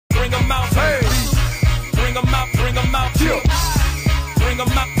bring 'em out, hey. Bring 'em out, bring 'em out, yeah. Bring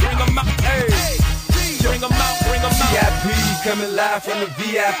 'em out, bring 'em out, hey. Bring 'em out, bring 'em out. VIP coming live from the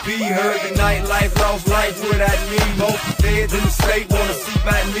VIP. Heard the nightlife, lost life without me. Most feds in the state wanna see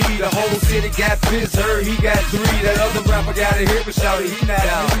by me. The whole city got pissed, heard he got 3. That other rapper got a hit, but shouted he not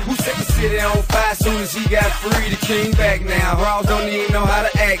out. Who set the city on fire soon as he got free? The king back now. Raws don't even know how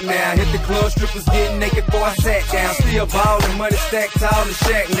to act now. Hit the club, strippers getting naked, boy, I sat down. Still ballin', money stacked tall in the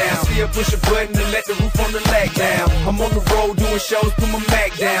shack now. Still push a button to let the roof on the lag down. I'm on the road doing shows, put my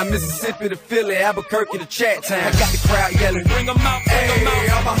Mac down. Mississippi to Philly, Albuquerque to Chat Town. I got the crowd yelling, bring 'em out, bring 'em out.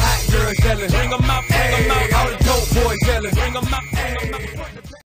 All my hot girls yelling, bring 'em out, bring 'em out. All the dope boys yelling, bring 'em out, bring 'em out.